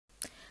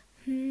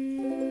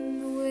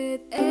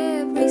With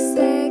every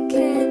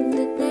second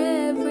and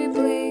every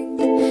blink,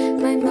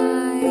 my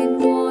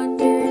mind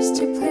wanders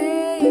to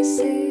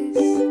places.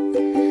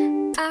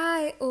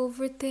 I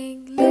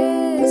overthink,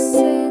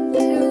 listen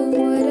to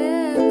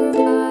whatever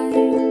my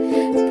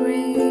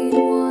brain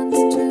wants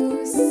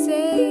to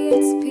say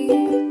and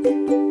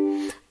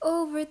speak.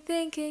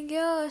 Overthinking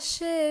your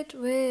shit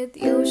with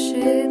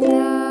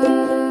Yoshida.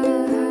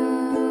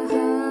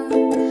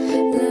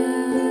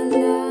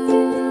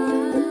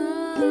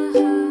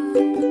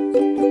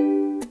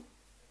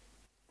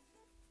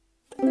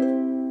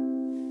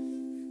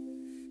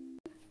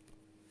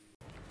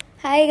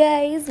 Hi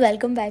guys,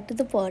 welcome back to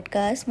the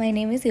podcast. My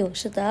name is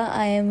Yoshita.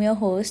 I am your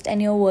host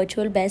and your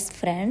virtual best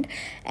friend,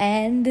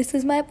 and this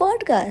is my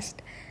podcast.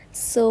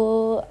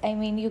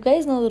 You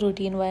guys know the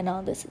routine by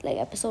now. This is like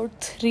episode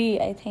 3,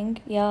 I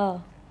think. Yeah.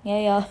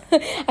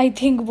 I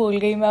think बोल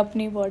गई मैं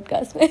अपनी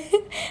podcast में.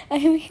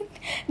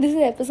 This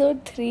is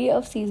episode 3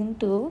 of season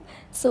 2.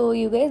 So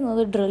you guys know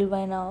the drill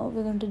by now.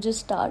 We're going to just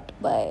start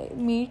by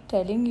me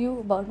telling you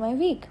about my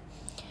week.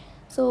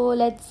 So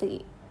let's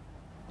see.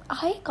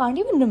 I can't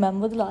even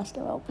remember the last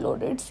time I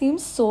uploaded. It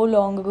seems so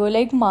long ago.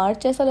 Like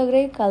March ऐसा लग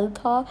रहा है कल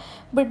था.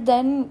 But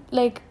then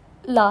like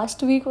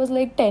last week was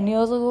like 10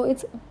 years ago.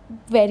 It's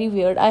very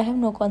weird. I have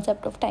no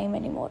concept of time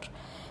anymore.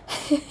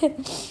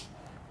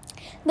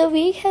 The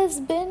week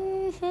has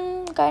been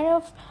kind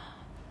of...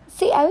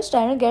 See, I was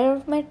trying to get out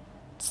of my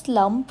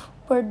slump,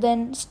 but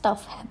then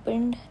stuff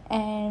happened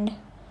and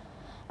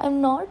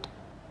I'm not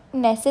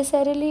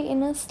necessarily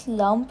in a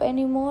slump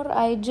anymore.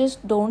 I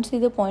just don't see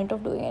the point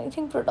of doing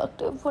anything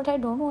productive, but I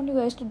don't want you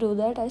guys to do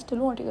that. I still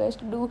want you guys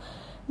to do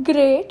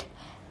great.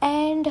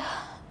 And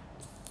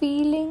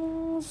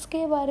feelings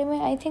ke bare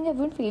mein, I think I've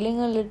been feeling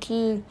a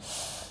little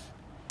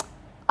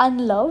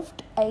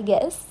unloved, I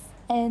guess,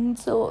 and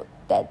so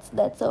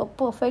that's a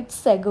perfect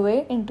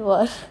segue into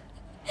our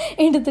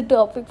into the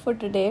topic for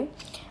today.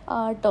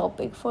 Our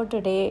topic for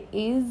today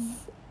is,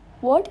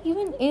 what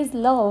even is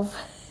love?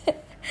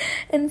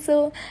 And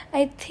so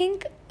I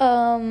think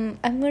I'm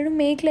going to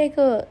make like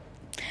a,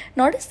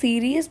 not a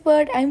series,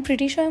 but I'm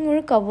pretty sure I'm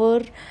going to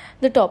cover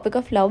the topic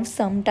of love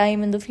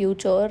sometime in the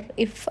future.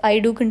 If I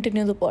do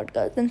continue the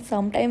podcast, then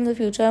sometime in the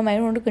future I might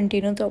want to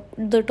continue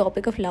the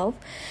topic of love.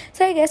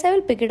 So I guess I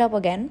will pick it up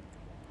again.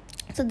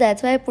 So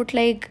that's why I put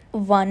like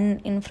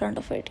 1 in front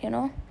of it,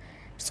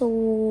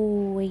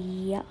 So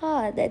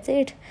yeah, that's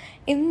it.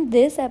 In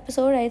this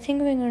episode, I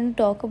think we're going to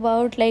talk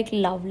about like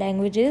love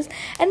languages,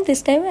 and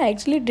this time I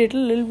actually did a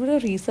little bit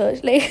of research.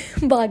 Like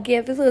बाकी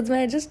episodes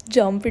I just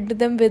jump into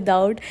them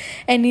without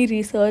any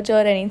research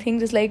or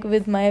anything, just like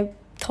with my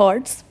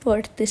thoughts.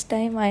 But this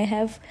time I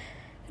have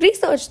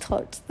research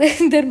thoughts.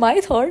 They're my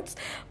thoughts,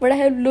 but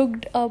I have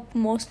looked up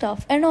more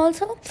stuff. And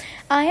also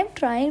I am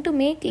trying to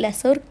make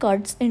lesser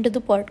cuts into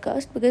the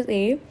podcast because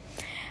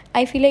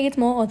I feel like it's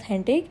more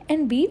authentic,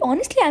 and B,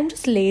 honestly, I'm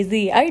just lazy.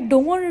 I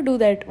don't want to do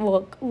that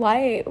work.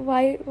 Why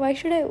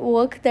should I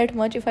work that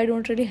much if I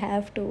don't really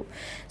have to?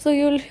 So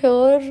you'll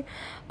hear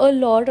a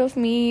lot of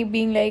me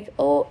being like,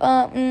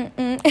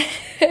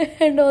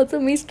 and also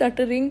me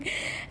stuttering.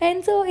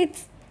 And so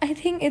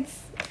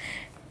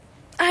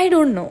I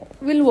don't know.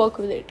 We'll work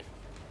with it.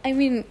 I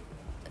mean,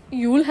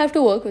 you'll have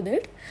to work with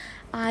it.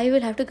 I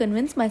will have to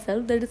convince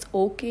myself that it's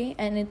okay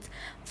and it's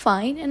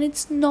fine and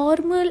it's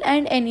normal.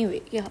 And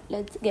anyway, yeah,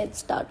 let's get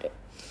started.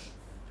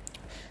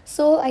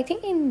 So I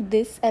think in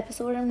this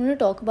episode I'm going to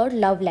talk about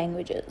love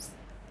languages.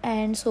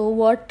 And so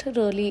what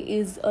really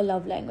is a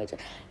love language?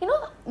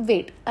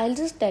 Wait, I'll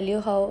just tell you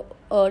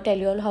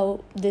all how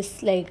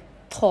this like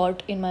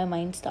thought in my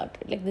mind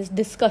started, like this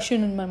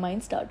discussion in my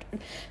mind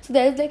started. So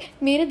there's like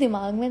मेरे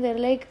दिमाग में there are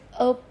like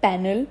a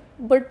panel,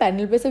 but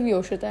panel पे सिर्फ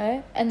योशिता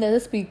है, and there's a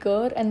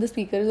speaker, and the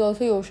speaker is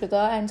also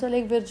Yoshita, and so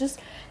like we're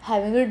just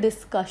having a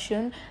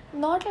discussion,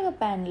 not like a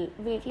panel.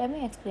 Wait, let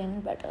me explain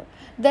it better.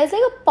 There's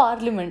like a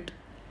parliament,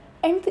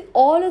 and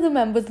all of the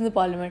members in the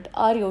parliament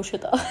are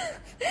Yoshita,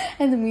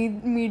 and the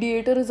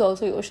mediator is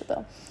also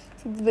Yoshita.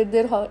 So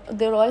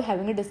they're all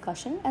having a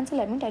discussion, and so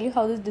let me tell you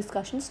how this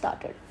discussion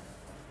started.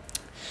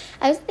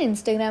 I was on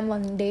Instagram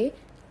one day,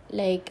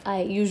 like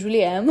I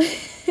usually am,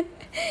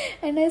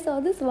 and I saw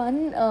this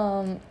one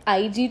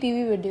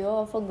IGTV video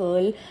of a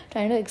girl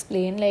trying to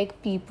explain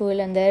like people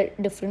and their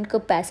different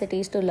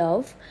capacities to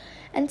love.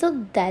 And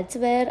so that's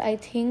where I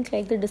think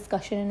like the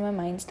discussion in my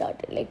mind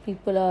started. Like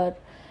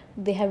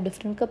they have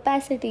different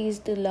capacities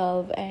to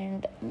love,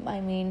 and I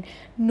mean,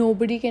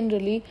 nobody can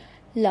really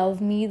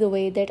love me the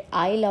way that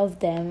I love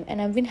them.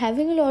 And I've been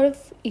having a lot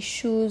of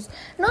issues,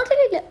 not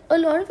really a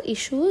lot of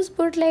issues,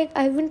 but like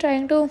I've been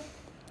trying to,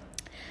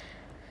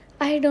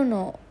 I don't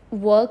know,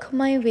 work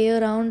my way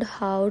around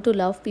how to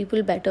love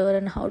people better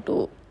and how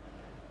to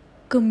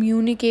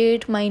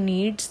communicate my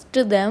needs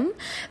to them,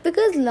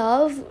 because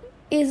love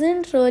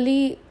isn't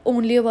really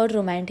only about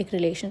romantic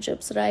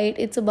relationships, right?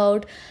 It's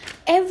about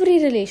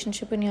every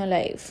relationship in your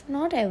life.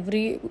 Not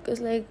every, because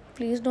like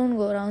please don't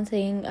go around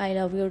saying I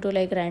love you to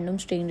like random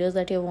strangers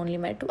that you've only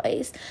met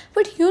twice,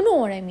 but you know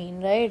what I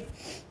mean, right?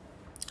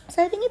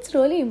 So I think it's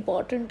really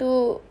important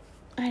to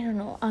I don't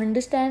know,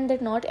 understand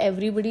that not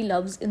everybody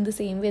loves in the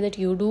same way that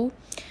you do.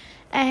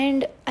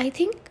 And I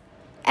think,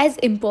 as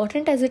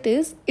important as it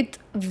is, it's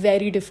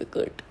very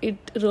difficult. It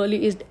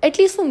really is. At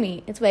least for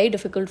me, it's very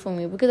difficult for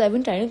me because I've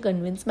been trying to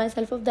convince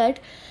myself of that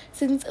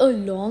since a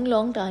long,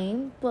 long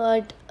time.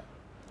 But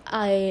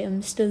I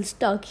am still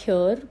stuck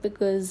here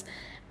because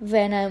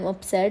when I'm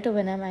upset or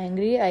when I'm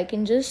angry, I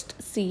can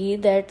just see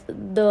that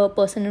the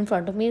person in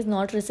front of me is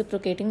not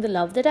reciprocating the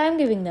love that I'm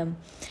giving them.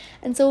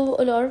 And so,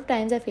 a lot of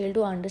times, I fail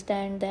to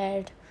understand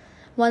that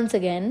once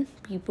again,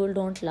 people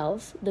don't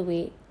love the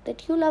way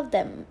that you love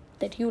them,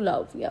 that you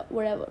love, yeah,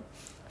 whatever.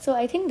 So,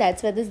 I think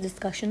that's where this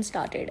discussion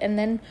started. And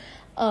then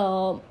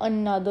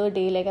another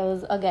day, like I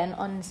was again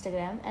on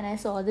Instagram and I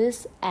saw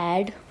this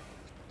ad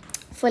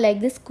for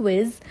like this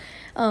quiz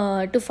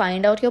to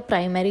find out your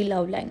primary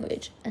love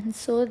language. And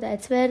so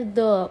that's where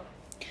the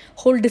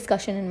whole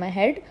discussion in my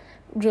head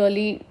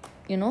really,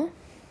 I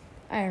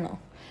don't know,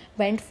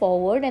 went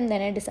forward. And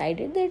then I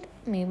decided that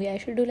maybe I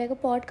should do like a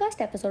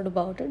podcast episode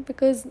about it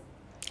because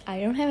I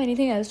don't have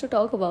anything else to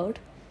talk about.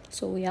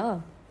 So yeah,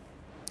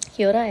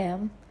 here I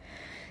am.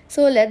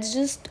 So let's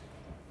just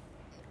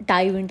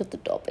dive into the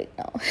topic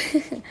now.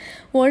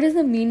 What is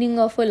the meaning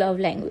of a love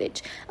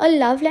language? A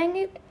love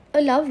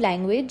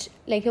language,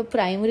 like your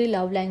primary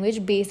love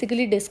language,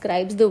 basically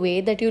describes the way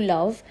that you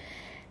love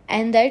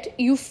and that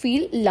you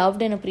feel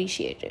loved and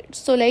appreciated.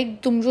 So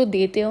like तुम जो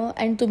देते हो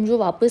and तुम जो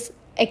वापस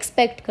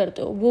expect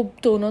करते हो, वो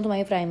दोनों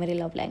तुम्हारी primary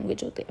love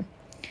language होते हैं.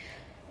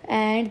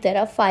 And there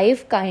are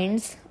 5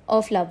 kinds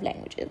of love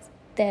languages.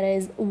 There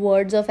is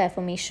words of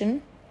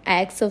affirmation,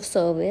 acts of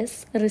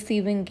service,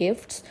 receiving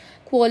gifts,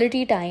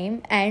 quality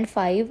time, and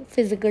 5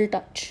 physical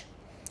touch.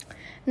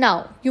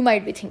 Now, you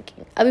might be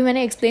thinking, अभी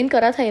मैंने explain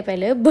करा था ये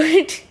पहले,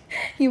 but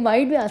you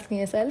might be asking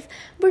yourself,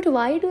 but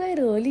why do I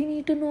really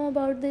need to know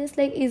about this?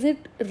 Like, is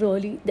it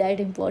really that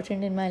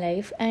important in my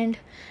life? And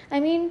I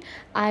mean,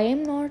 I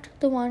am not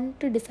the one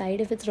to decide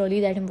if it's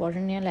really that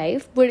important in your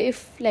life, but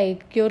if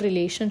like your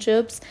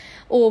relationships,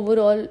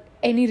 overall,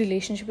 any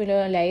relationship in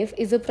your life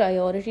is a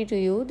priority to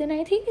you, then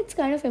I think it's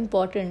kind of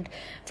important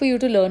for you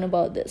to learn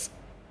about this.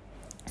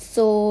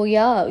 So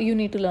yeah, you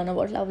need to learn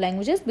about love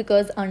languages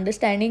because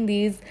understanding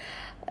these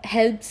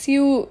helps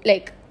you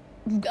like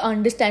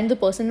understand the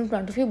person in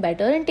front of you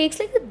better and takes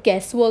like the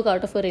guesswork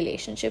out of a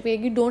relationship.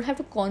 Like, you don't have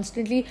to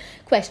constantly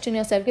question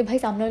yourself कि भाई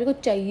सामने वाले को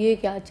चाहिए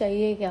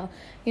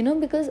क्या,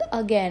 because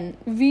again,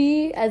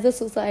 we as a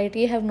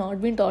society have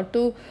not been taught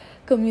to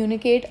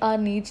communicate our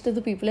needs to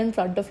the people in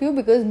front of you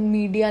because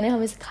media ने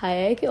हमें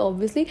सिखाया है कि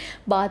obviously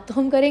बात तो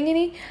हम करेंगे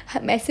नहीं.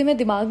 ऐसे में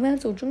दिमाग में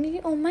सोचूंगी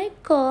कि oh my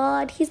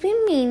god, he's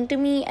been mean to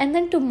me, and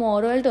then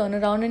tomorrow I'll turn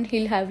around and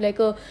he'll have like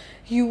a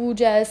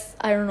huge ass,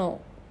 I don't know,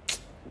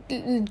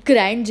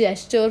 grand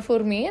gesture for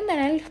me, and then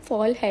I'll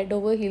fall head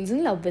over heels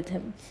in love with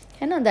him.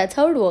 That's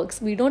how it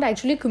works. We don't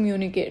actually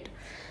communicate.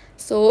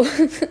 So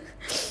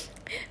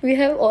we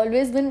have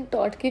always been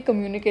taught कि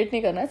communicate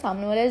नहीं करना है.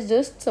 सामने वाला is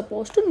just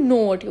supposed to know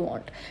what you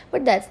want,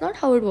 but that's not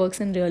how it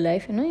works in real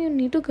life. You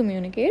need to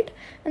communicate,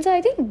 and so I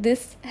think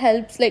this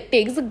helps, like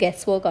takes the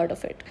guesswork out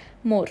of it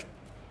more.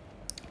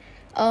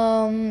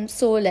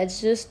 So let's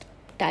just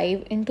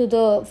dive into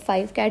the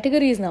 5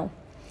 categories now.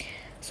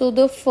 So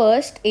the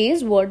first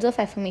is words of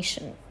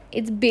affirmation.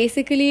 It's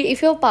basically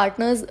if your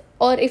partner's,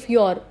 or if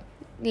your,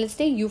 let's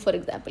take you for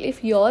example,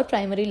 if your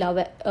primary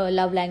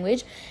love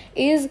language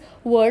is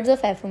words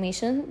of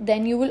affirmation,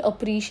 then you will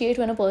appreciate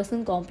when a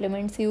person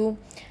compliments you,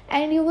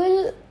 and you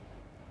will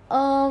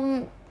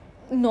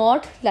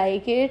not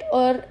like it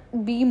or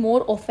be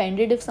more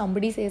offended if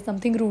somebody says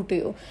something rude to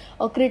you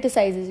or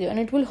criticizes you, and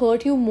it will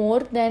hurt you more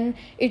than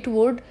it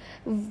would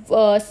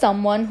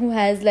someone who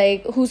has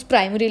like whose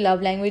primary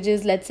love language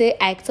is, let's say,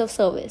 acts of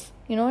service.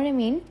 You know what I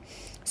mean?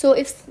 So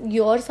if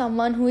you're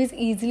someone who is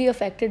easily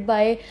affected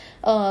by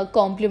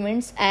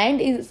compliments and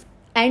is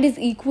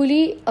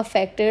equally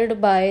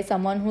affected by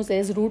someone who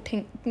says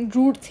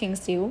rude things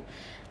to you,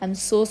 I'm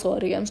so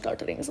sorry, I'm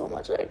stuttering so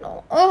much right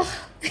now.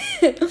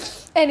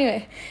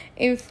 Anyway,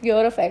 if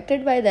you're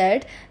affected by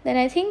that, then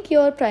I think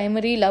your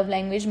primary love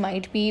language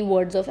might be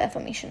words of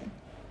affirmation.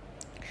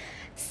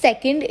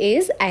 Second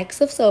is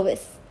acts of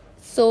service.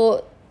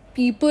 So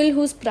people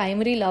whose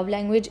primary love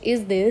language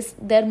is this,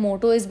 their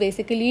motto is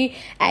basically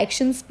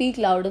actions speak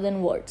louder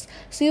than words.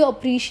 So you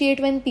appreciate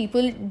when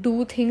people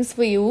do things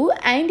for you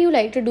and you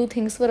like to do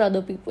things for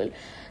other people.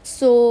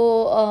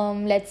 So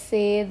let's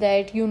say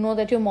that you know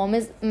that your mom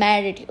is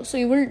mad at you, so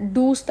you will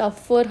do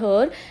stuff for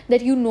her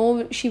that you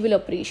know she will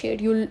appreciate.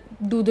 You'll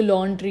do the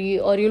laundry,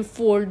 or you'll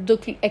fold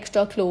the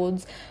extra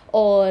clothes,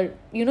 or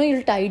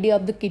you'll tidy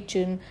up the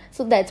kitchen.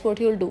 So that's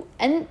what you'll do.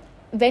 And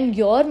when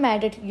you're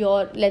mad at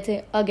your, let's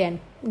say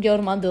again,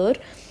 your mother,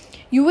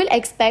 you will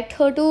expect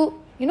her to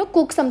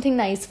cook something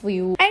nice for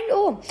you. And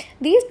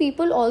these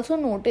people also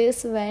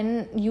notice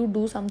when you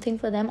do something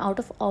for them out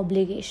of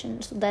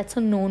obligation. So that's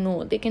a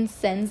no. They can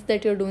sense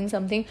that you're doing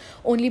something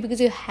only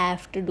because you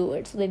have to do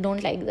it. So they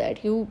don't like that.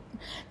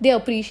 They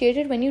appreciate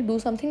it when you do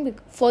something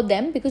for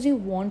them because you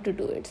want to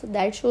do it. So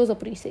that shows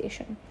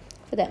appreciation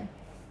for them.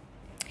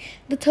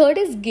 The third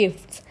is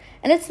gifts.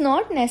 And it's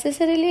not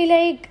necessarily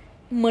like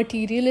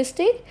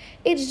materialistic,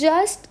 it's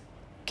just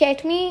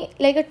get me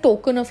like a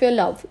token of your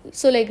love.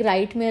 So, like,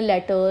 write me a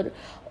letter,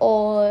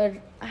 or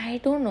I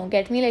don't know,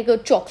 get me like a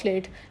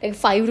chocolate, like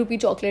 5 rupee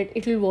chocolate,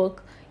 it will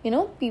work.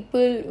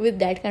 People with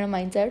that kind of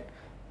mindset,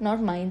 not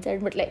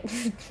mindset, but like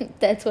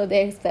that's what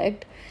they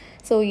expect.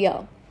 So,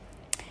 yeah.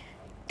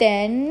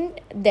 Then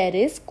there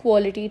is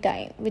quality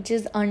time, which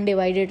is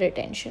undivided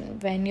attention.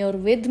 When you're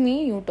with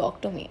me, you talk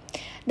to me.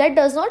 That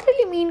does not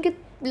really mean that,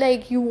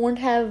 like, you won't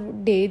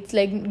have dates,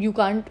 like you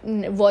can't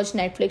watch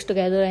Netflix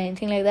together or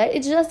anything like that.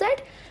 It's just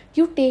that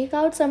you take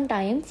out some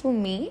time for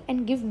me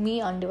and give me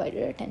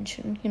undivided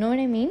attention. You know what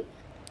I mean?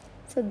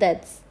 So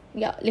that's,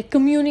 yeah, like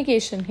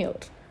communication here.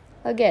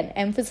 Again,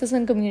 emphasis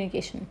on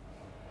communication.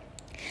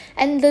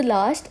 And the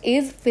last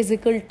is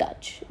physical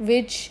touch,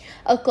 which,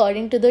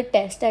 according to the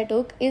test I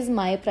took, is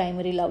my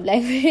primary love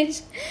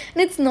language.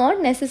 And it's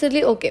not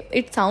necessarily, okay,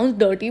 it sounds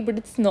dirty, but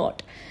it's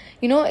not.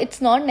 It's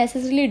not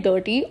necessarily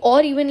dirty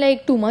or even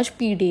like too much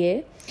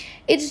PDA.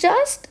 It's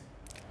just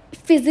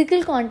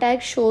physical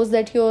contact shows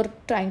that you're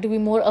trying to be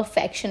more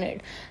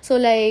affectionate. So,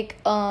 like,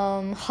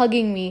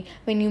 hugging me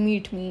when you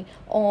meet me,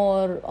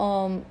 or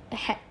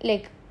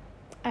like,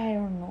 I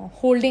don't know,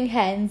 holding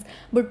hands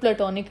but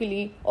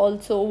platonically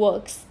also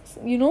works,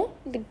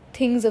 like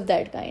things of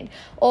that kind.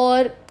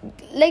 Or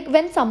like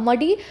when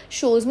somebody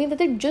shows me that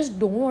they just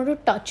don't want to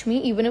touch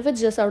me, even if it's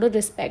just out of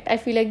respect, I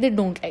feel like they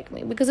don't like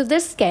me. Because if they're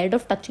scared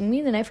of touching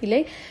me, then I feel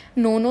like,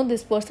 no,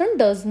 this person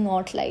does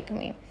not like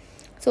me.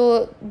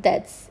 So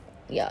that's,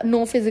 yeah,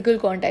 no physical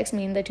contacts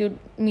means that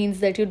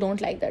you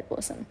don't like that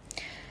person.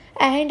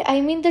 And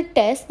I mean, the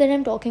test that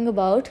I'm talking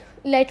about,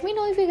 let me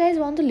know if you guys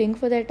want the link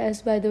for that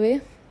test, by the way.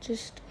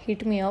 Just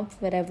hit me up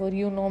wherever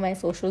you know my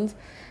socials.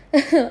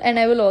 And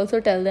I will also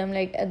tell them,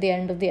 like, at the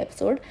end of the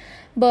episode.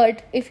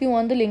 But if you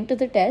want the link to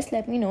the test,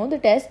 let me know. The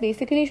test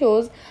basically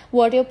shows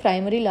what your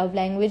primary love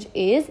language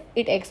is.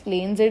 It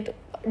explains it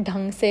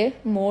dhang se,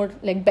 more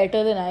like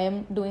better than I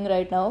am doing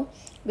right now.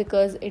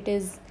 Because it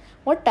is,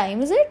 what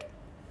time is it?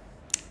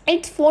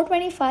 It's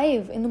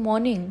 4:25 in the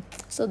morning.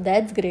 So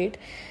that's great.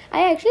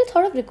 I actually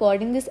thought of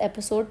recording this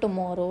episode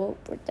tomorrow,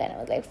 but then I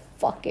was like,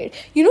 fuck it.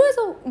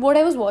 So what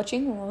I was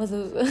watching? What was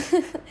this?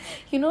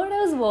 What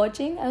I was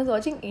watching? I was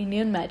watching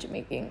Indian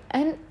matchmaking.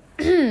 And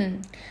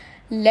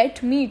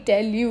let me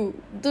tell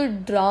you, the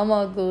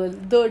drama, girl,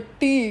 the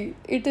tea,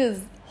 it is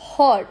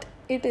hot.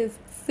 It is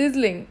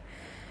sizzling.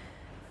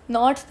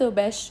 Not the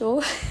best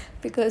show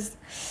because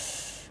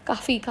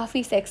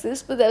काफ़ी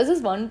sexist, but there was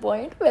this one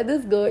point where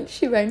this girl,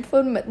 she went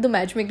for the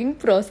matchmaking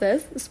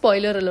process.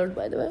 Spoiler alert,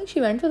 by the way.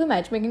 She went for the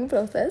matchmaking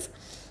process,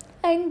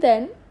 and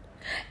then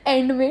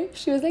end में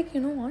she was like,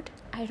 you know what,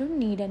 I don't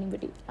need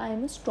anybody. I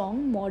am a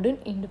strong, modern,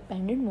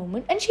 independent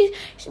woman. And she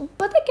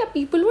पता है क्या,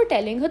 people were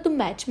telling her, the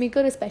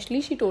matchmaker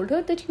especially, she told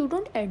her that you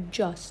don't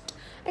adjust.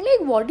 And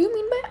like, what do you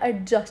mean by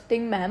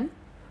adjusting, ma'am?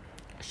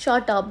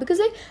 Shut up. Because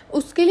like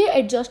उसके लिए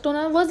adjust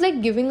होना was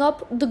like giving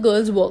up the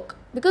girl's work.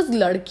 Because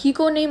लड़की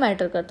को नहीं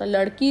matter करता.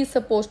 लड़की is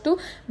supposed to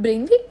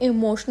bring the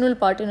emotional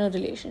part in a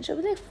relationship. I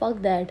was like,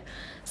 fuck that.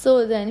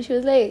 So then she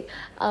was like,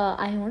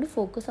 I want to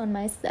focus on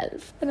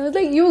myself. And I was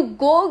like, you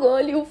go,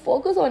 girl, you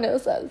focus on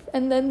yourself.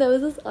 And then there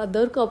was this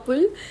other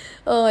couple,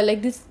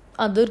 like this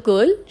other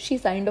girl, she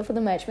signed up for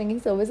the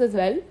matchmaking service as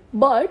well.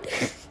 But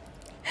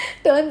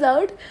turns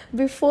out,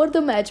 before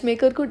the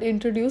matchmaker could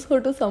introduce her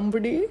to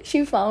somebody,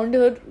 she found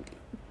her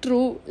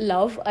true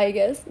love, I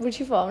guess. But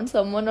she found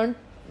someone on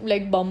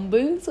like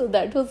Bumble, so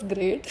that was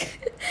great.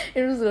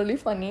 It was really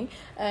funny,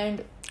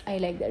 and I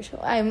like that show.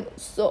 I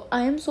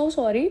am so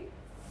sorry,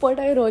 but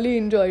I really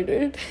enjoyed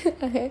it.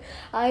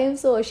 I am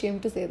so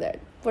ashamed to say that,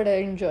 but I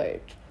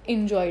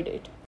enjoyed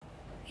it.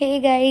 Hey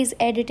guys,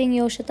 editing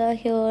Yoshita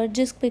here.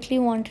 Just quickly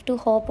wanted to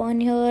hop on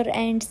here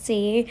and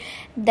say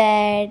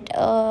that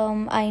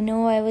I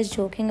know I was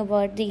joking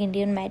about the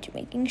Indian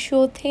matchmaking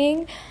show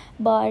thing,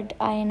 but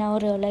I now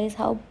realize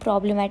how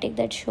problematic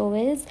that show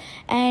is.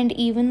 And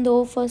even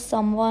though for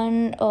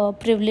someone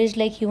privileged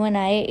like you and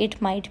I, it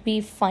might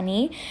be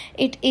funny,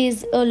 it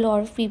is a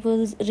lot of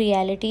people's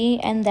reality,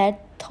 and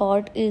that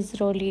thought is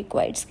really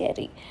quite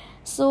scary.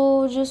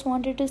 So just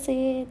wanted to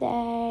say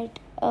that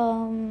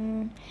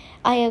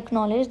I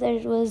acknowledge that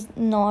it was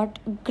not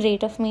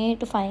great of me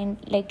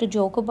to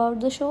joke about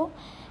the show.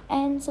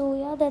 And so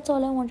yeah, that's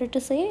all I wanted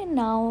to say.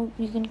 Now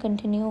you can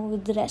continue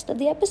with the rest of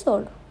the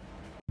episode.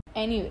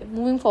 Anyway,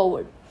 moving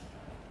forward.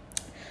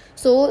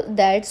 So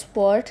that's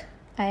what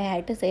I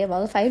had to say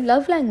about the 5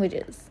 love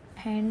languages.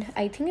 And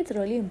I think it's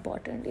really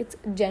important. It's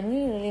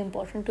genuinely really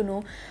important to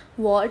know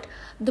what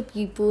the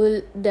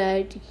people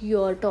that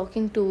you're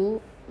talking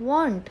to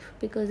want,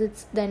 because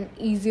it's then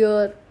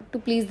easier to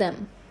please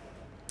them.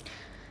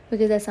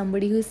 Because as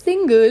somebody who's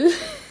single,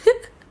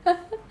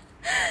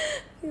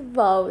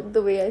 wow,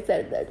 the way I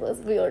said that was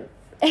weird.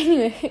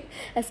 Anyway,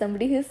 as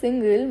somebody who's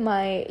single,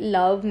 my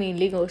love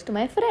mainly goes to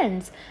my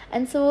friends.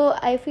 And so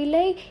I feel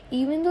like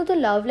even though the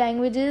love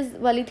languages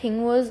wali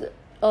thing was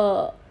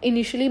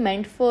initially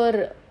meant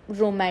for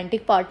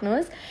romantic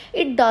partners,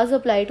 it does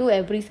apply to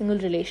every single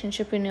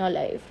relationship in your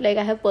life. Like,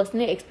 I have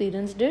personally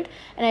experienced it,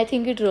 and I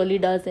think it really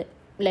does it,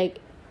 like,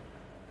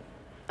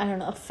 I don't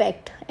know,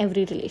 affect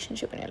every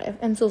relationship in your life.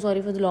 I'm so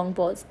sorry for the long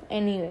pause.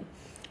 Anyway,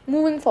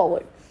 moving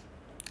forward,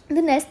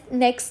 the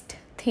next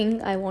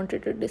thing I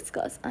wanted to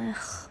discuss,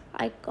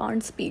 I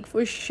can't speak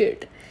for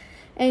shit.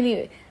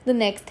 Anyway, the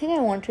next thing I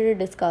wanted to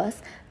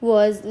discuss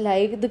was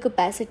like the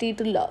capacity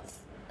to love.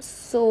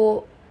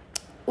 So,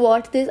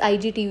 what this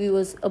IGTV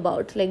was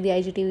about, like the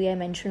IGTV I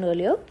mentioned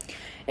earlier,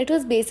 it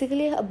was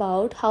basically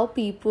about how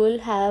people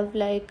have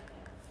like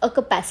a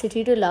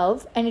capacity to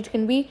love, and it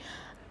can be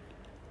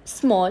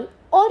small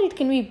or it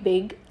can be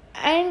big.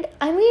 And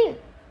I mean,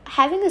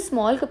 having a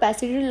small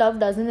capacity to love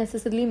doesn't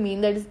necessarily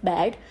mean that it's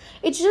bad.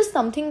 It's just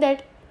something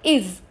that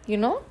is,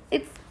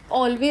 it's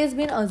always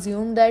been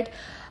assumed that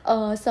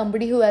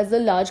somebody who has a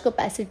large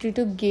capacity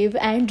to give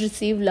and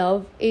receive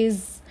love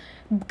is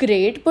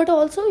great. But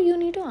also you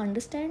need to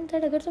understand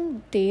that agar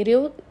tum de rahe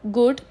ho,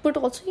 good, but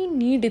also you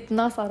need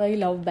itna sara hi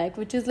love back,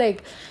 which is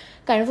like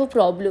kind of a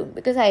problem,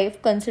 because I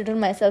consider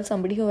myself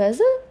somebody who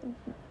has a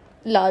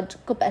large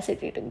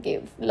capacity to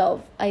give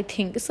love, I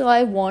think. So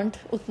I want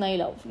utna hi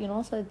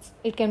love, so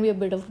it can be a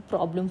bit of a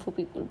problem for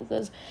people,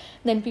 because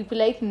then people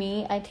like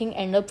me, I think,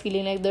 end up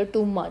feeling like they're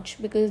too much,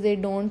 because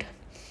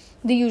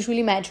they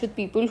usually match with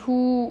people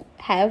who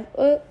have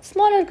a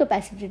smaller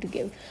capacity to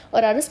give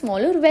or are a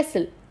smaller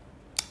vessel.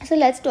 So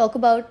let's talk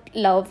about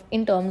love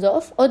in terms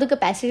of, or the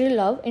capacity to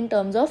love in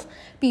terms of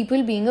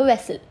people being a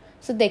vessel.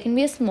 So there can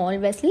be a small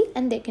vessel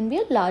and there can be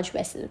a large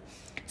vessel.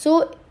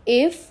 So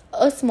if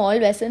a small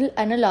vessel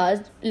and a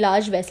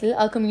large vessel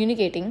are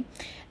communicating,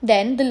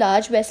 then the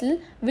large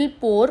vessel will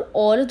pour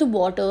all of the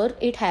water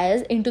it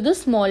has into the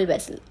small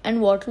vessel.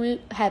 And what will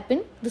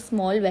happen? The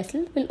small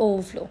vessel will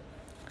overflow.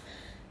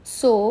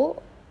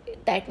 So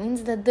that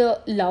means that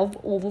the love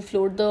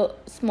overflowed the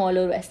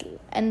smaller vessel,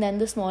 and then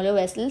the smaller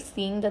vessel,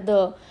 seeing that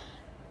the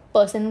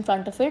person in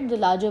front of it, the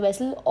larger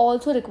vessel,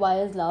 also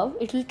requires love,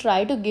 it will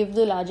try to give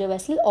the larger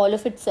vessel all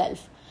of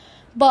itself.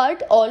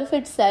 But all of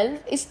itself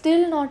is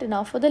still not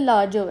enough for the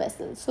larger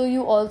vessel. So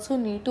you also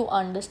need to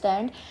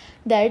understand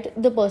that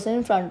the person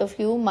in front of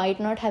you might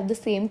not have the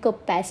same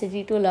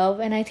capacity to love.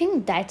 And I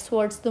think that's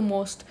what's the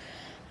most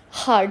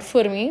hard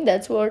for me.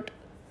 That's what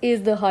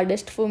is the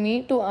hardest for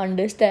me to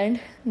understand,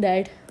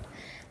 that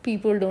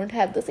people don't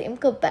have the same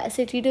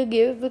capacity to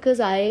give, because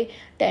I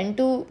tend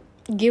to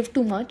give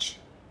too much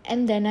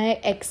and then I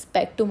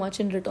expect too much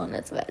in return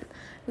as well.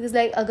 Because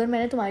like, अगर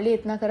मैंने तुम्हारे लिए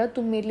इतना करा,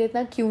 तुम मेरे लिए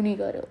इतना क्यों नहीं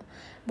कर रहे हो?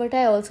 But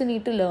I also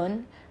need to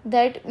learn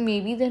that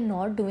maybe they're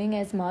not doing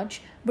as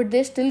much, but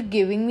they're still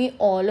giving me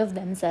all of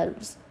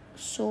themselves.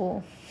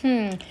 So,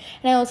 and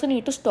I also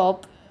need to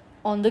stop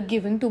on the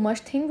giving too much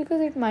thing,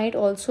 because it might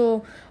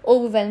also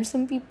overwhelm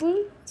some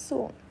people.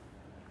 So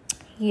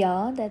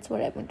yeah, that's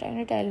what I've been trying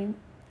to tell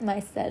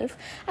myself.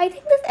 I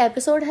think this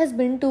episode has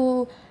been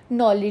too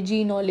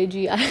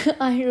knowledgey.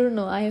 I don't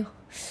know. I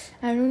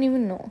don't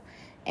even know.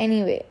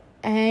 Anyway,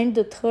 and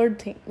the third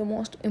thing, the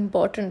most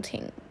important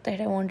thing that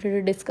I wanted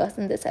to discuss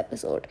in this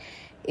episode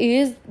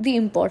is the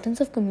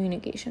importance of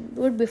communication.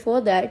 But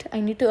before that, I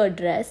need to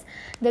address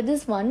that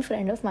this one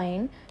friend of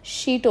mine,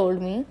 she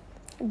told me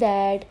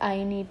that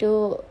I need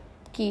to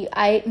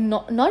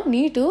not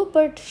need to,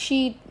 but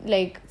she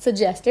like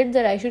suggested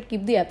that I should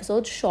keep the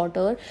episodes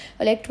shorter,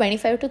 like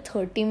 25 to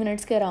 30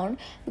 minutes ke around,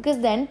 because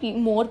then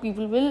more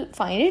people will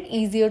find it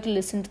easier to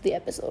listen to the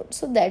episode.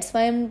 So that's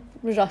why I'm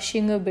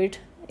rushing a bit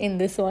in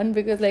this one,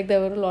 because like there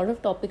were a lot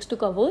of topics to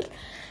cover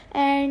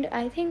and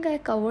I think I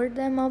covered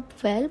them up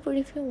well. But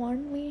if you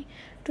want me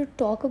to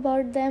talk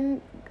about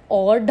them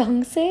or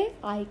dang se,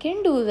 I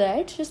can do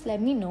that. Just let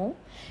me know.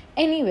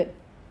 Anyway,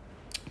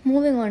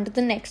 moving on to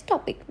the next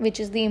topic, which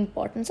is the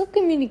importance of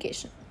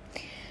communication.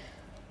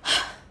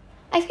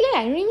 I feel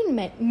like I don't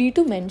even need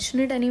to mention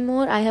it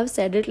anymore. I have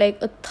said it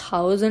like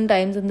 1,000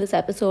 times in this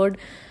episode.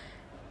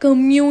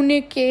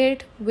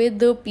 Communicate with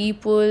the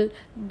people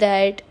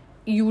that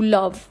you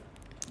love.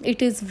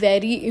 It is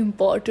very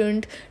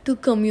important to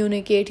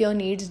communicate your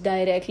needs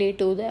directly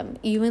to them.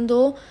 Even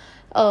though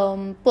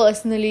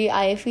personally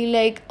I feel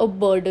like a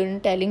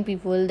burden telling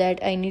people that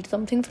I need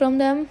something from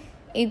them.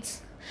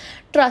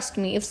 Trust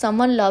me, if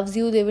someone loves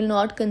you, they will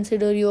not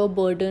consider you a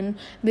burden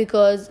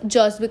because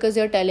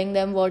you're telling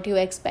them what you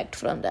expect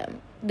from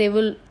them.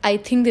 I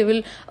think they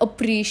will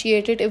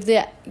appreciate it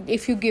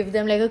if you give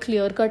them like a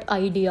clear-cut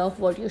idea of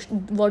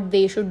what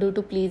they should do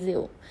to please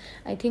you.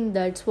 I think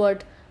that's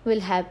what will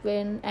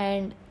happen,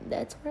 and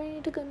that's what I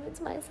need to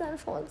convince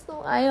myself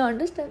also. I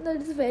understand that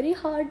it's very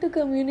hard to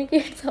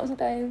communicate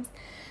sometimes,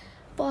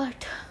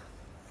 but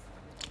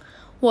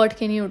what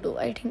can you do?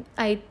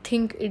 I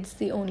think it's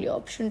the only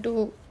option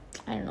to,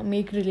 I don't know,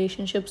 make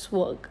relationships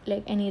work.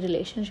 Like any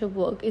relationship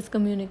work is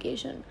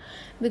communication,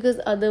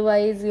 because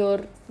otherwise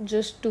you're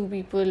just two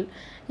people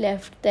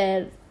left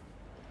there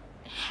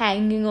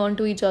hanging on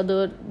to each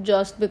other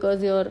just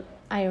because you're,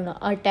 I don't know,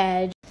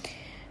 attached.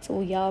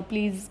 So yeah,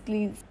 please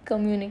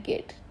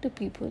communicate to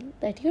people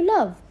that you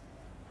love.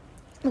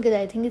 because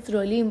I think it's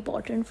really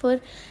important for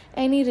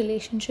any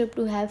relationship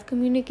to have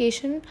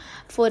communication.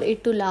 For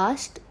it to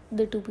last,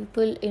 the two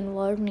people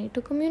involved need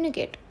to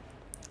communicate.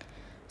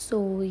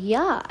 So,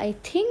 yeah, I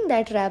think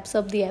that wraps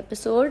up the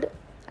episode.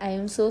 I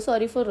am so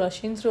sorry for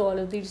rushing through all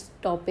of these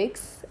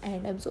topics,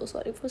 and I'm so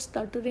sorry for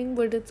stuttering,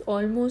 but it's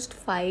almost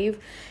 5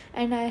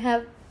 and I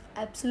have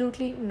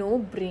absolutely no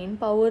brain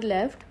power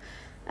left.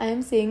 I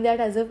am saying that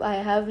as if I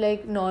have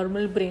like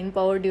normal brain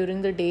power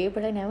during the day,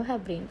 but I never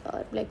have brain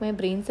power. Like my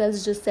brain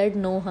cells just said,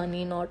 no,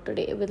 honey, not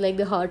today, with like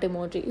the heart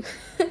emoji.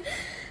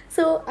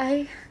 So,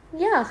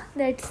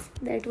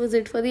 that was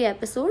it for the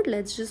episode.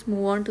 Let's just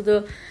move on to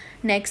the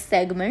next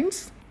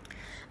segments.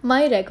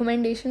 My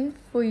recommendation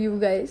for you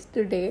guys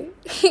today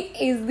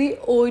is the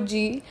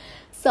OG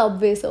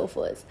Subway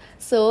Surfers.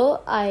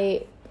 So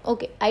I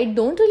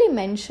don't really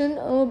mention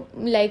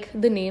like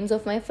the names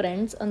of my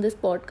friends on this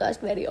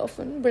podcast very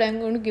often, but I'm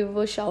going to give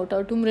a shout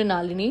out to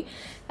Mrinalini.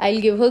 I'll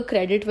give her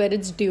credit where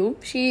it's due.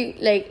 She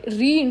like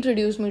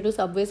reintroduced me to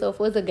Subway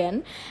Surfers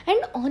again,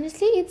 and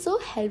honestly it's so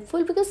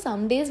helpful because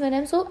some days when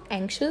I'm so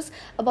anxious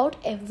about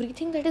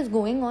everything that is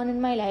going on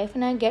in my life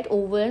and I get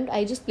overwhelmed,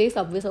 I just play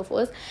Subway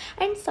Surfers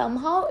and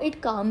somehow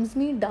it calms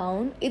me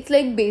down. It's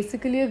like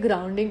basically a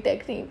grounding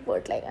technique,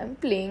 but like I'm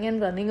playing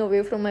and running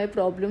away from my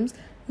problems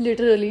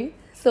literally.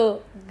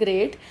 So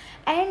great.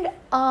 And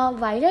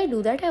while I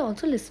do that, I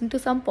also listen to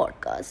some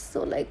podcasts.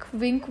 So like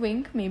wink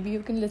wink, maybe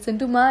you can listen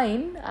to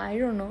mine. I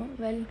don't know.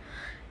 Well,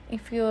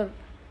 if you're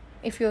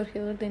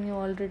here, then you're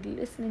already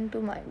listening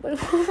to mine, but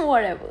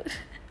whatever.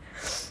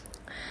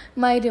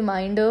 My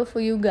reminder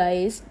for you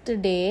guys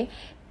today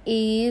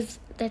is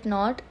that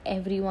not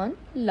everyone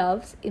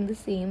loves in the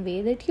same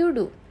way that you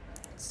do.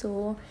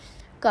 So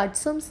cut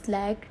some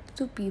slack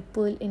to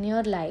people in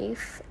your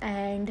life,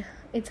 and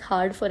it's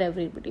hard for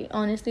everybody.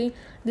 Honestly,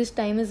 this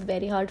time is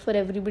very hard for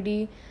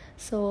everybody.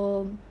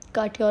 So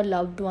cut your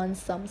loved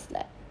ones some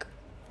slack.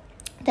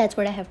 That's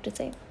what I have to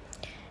say.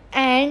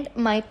 And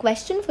my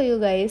question for you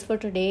guys for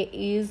today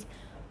is,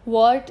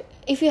 what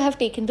if you have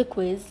taken the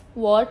quiz,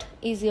 what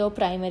is your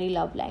primary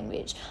love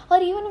language?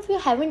 Or even if you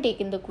haven't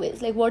taken the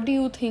quiz, like what do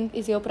you think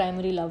is your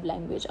primary love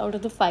language out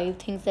of the 5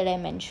 things that I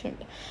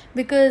mentioned?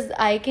 Because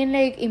I can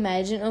like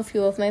imagine a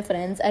few of my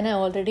friends and I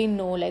already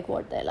know like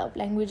what their love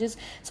language is,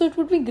 so it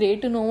would be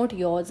great to know what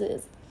yours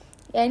is.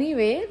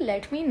 Anyway,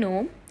 let me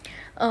know.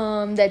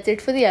 That's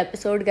it for the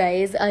episode,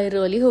 guys. I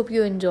really hope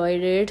you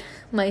enjoyed it.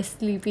 My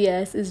sleepy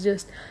ass is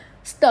just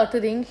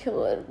stuttering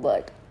here,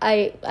 but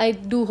I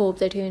do hope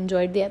that you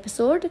enjoyed the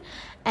episode,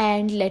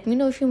 and let me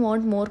know if you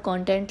want more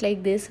content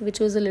like this, which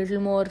was a little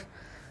more,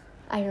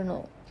 I don't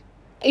know,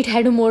 it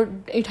had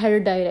a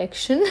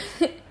direction.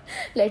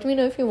 Let me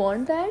know if you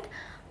want that,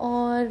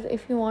 or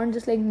if you want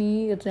just like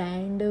me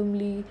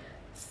randomly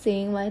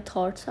saying my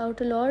thoughts out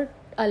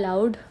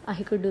aloud,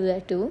 I could do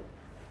that too.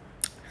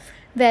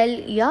 Well,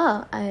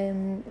 yeah,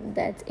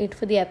 that's it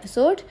for the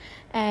episode.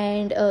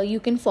 And you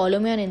can follow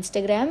me on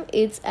Instagram.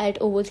 It's at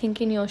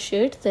Overthinking Your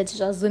Shit. That's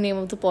just the name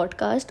of the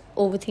podcast,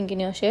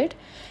 Overthinking Your Shit.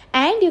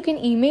 And you can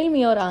email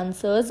me your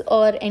answers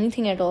or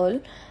anything at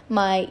all.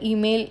 My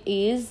email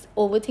is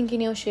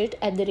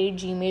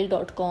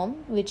overthinkingyourshit@gmail.com,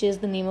 which is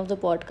the name of the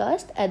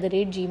podcast,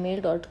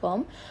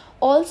 @gmail.com.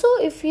 Also,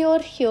 if you're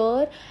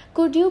here,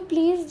 could you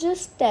please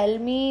just tell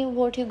me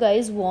what you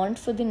guys want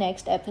for the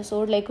next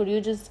episode? Like, could you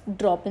just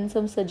drop in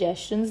some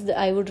suggestions?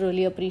 I would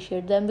really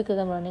appreciate them because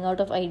I'm running out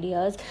of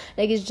ideas.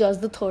 Like, it's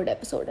just the 3rd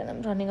episode and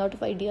I'm running out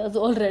of ideas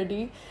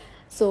already.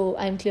 So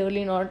I'm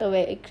clearly not a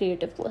very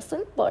creative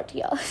person, but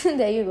yeah,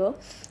 there you go.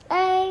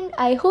 And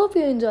I hope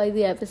you enjoyed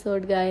the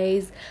episode,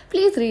 guys.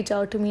 Please reach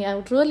out to me. I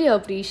would really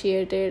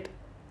appreciate it.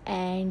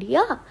 And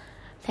yeah,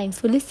 thanks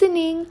for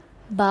listening.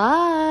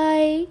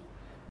 Bye.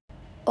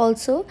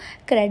 Also,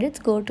 credits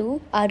go to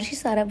Arshi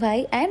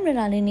Sarabhai and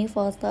Mrinalini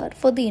Fosdar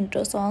for the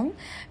intro song,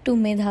 to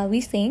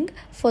Medhavi Singh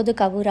for the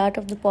cover art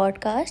of the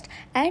podcast,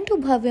 and to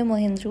Bhavya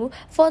Mohindru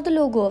for the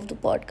logo of the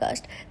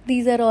podcast.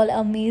 These are all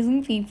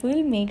amazing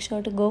people. Make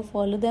sure to go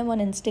follow them on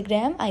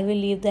Instagram. I will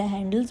leave their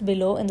handles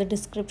below in the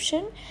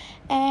description.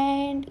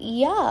 And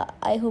yeah,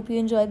 I hope you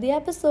enjoyed the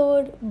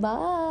episode.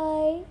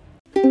 Bye.